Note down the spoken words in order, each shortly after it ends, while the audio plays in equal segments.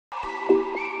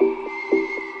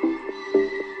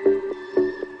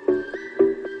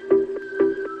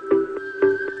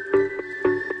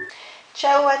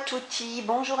Ciao à tutti,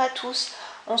 bonjour à tous.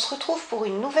 On se retrouve pour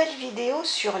une nouvelle vidéo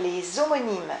sur les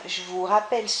homonymes. Je vous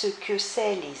rappelle ce que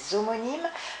c'est les homonymes.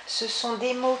 Ce sont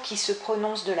des mots qui se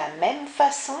prononcent de la même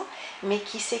façon, mais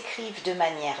qui s'écrivent de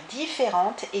manière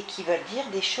différente et qui veulent dire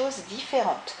des choses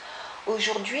différentes.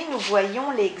 Aujourd'hui, nous voyons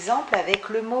l'exemple avec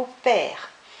le mot père.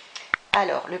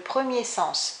 Alors, le premier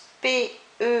sens,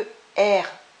 P-E-R-E,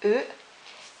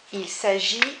 il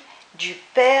s'agit du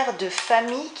père de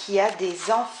famille qui a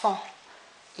des enfants.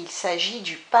 Il s'agit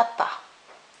du papa,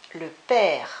 le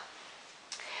père.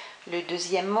 Le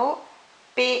deuxième mot,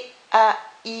 P-A-I-R-E,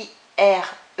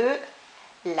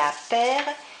 la paire,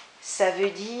 ça veut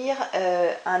dire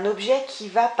un objet qui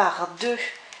va par deux,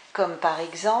 comme par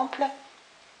exemple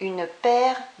une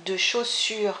paire de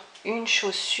chaussures, une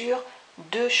chaussure,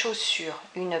 deux chaussures,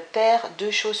 une paire de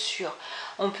chaussures.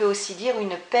 On peut aussi dire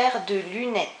une paire de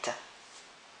lunettes.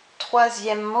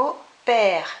 Troisième mot,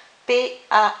 père,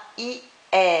 P-A-I-R.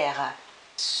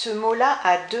 Ce mot-là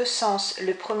a deux sens.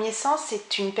 Le premier sens,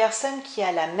 c'est une personne qui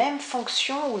a la même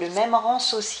fonction ou le même rang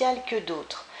social que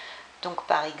d'autres. Donc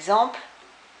par exemple,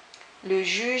 le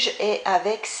juge est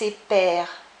avec ses pairs.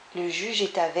 Le juge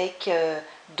est avec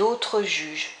d'autres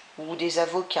juges ou des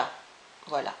avocats.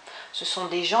 Voilà. Ce sont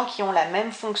des gens qui ont la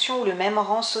même fonction ou le même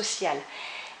rang social.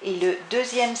 Et le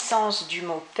deuxième sens du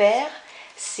mot paire,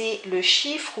 c'est le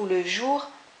chiffre ou le jour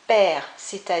pair,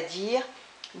 c'est-à-dire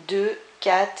 2,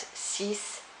 4, 6,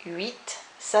 8.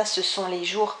 Ça, ce sont les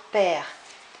jours pairs.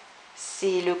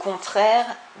 C'est le contraire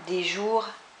des jours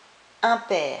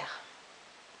impairs.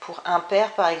 Pour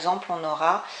impair, par exemple, on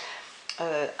aura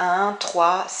 1,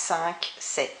 3, 5,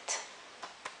 7.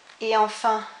 Et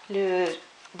enfin, le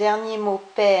dernier mot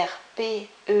pair,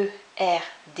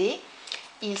 P-E-R-D,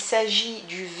 il s'agit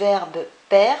du verbe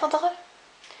perdre,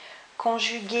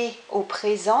 conjugué au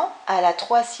présent à la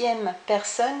troisième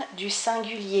personne du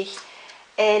singulier.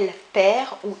 Elle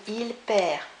perd ou il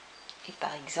perd. Et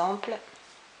par exemple,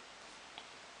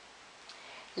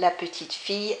 la petite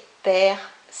fille perd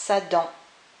sa dent.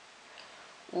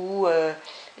 Ou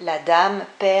la dame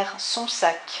perd son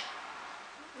sac.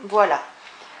 Voilà.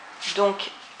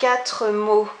 Donc, 4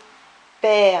 mots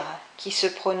paires qui se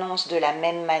prononcent de la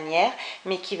même manière,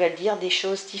 mais qui veulent dire des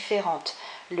choses différentes.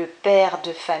 Le père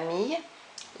de famille,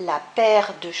 la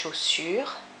paire de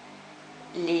chaussures,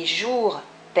 les jours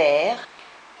pairs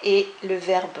et le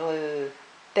verbe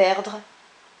perdre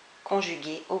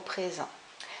conjugué au présent.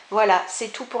 Voilà, c'est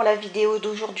tout pour la vidéo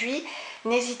d'aujourd'hui.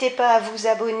 N'hésitez pas à vous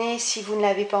abonner si vous ne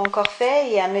l'avez pas encore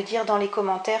fait et à me dire dans les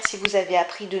commentaires si vous avez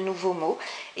appris de nouveaux mots.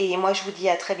 Et moi, je vous dis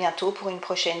à très bientôt pour une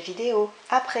prochaine vidéo.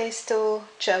 A presto,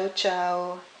 ciao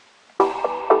ciao.